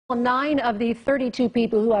9 of the 32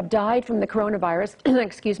 people who have died from the coronavirus,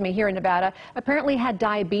 here in Nevada, apparently had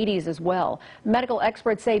diabetes as well. Medical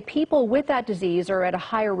experts say people with that disease are at a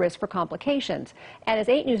higher risk for complications. And as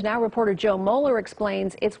 8 News Now reporter Joe Moeller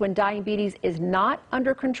explains, it's when diabetes is not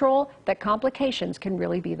under control that complications can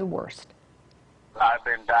really be the worst. I've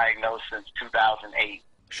been diagnosed since 2008.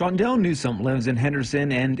 Shondell Newsom lives in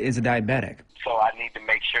Henderson and is a diabetic. So I need to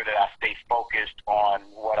make sure that I stay focused on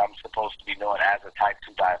what I'm supposed to be doing as a type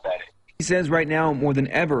 2 diabetic. He says right now, more than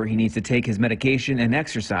ever, he needs to take his medication and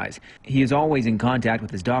exercise. He is always in contact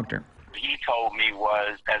with his doctor. He told me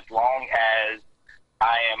was as long as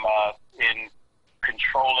I am in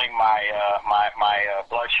controlling my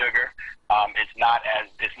blood sugar, it's not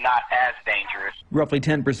as dangerous. Roughly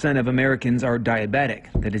 10% of Americans are diabetic.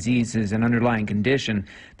 The disease is an underlying condition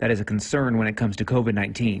that is a concern when it comes to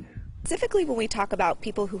COVID-19. Specifically, when we talk about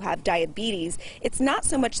people who have diabetes, it's not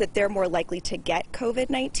so much that they're more likely to get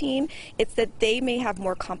COVID-19, it's that they may have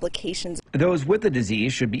more complications. Those with the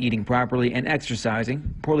disease should be eating properly and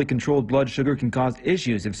exercising. Poorly controlled blood sugar can cause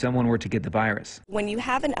issues if someone were to get the virus. When you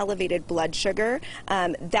have an elevated blood sugar,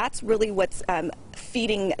 that's really what's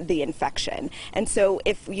feeding the infection. And so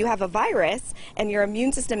if you have a virus and your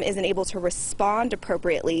immune system isn't able to respond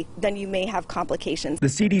appropriately, then you may have complications. The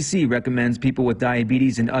CDC recommends people with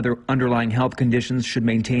diabetes and other underlying health conditions should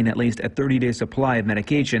maintain at least a 30-day supply of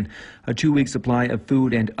medication, a 2-week supply of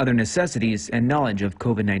food and other necessities, and knowledge of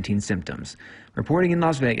COVID-19 symptoms. Reporting in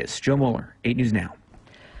Las Vegas, Joe Moeller, 8 News Now.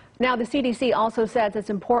 Now, the CDC also says it's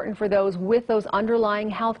important for those with those underlying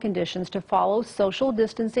health conditions to follow social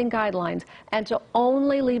distancing guidelines and to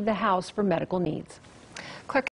only leave the house for medical needs.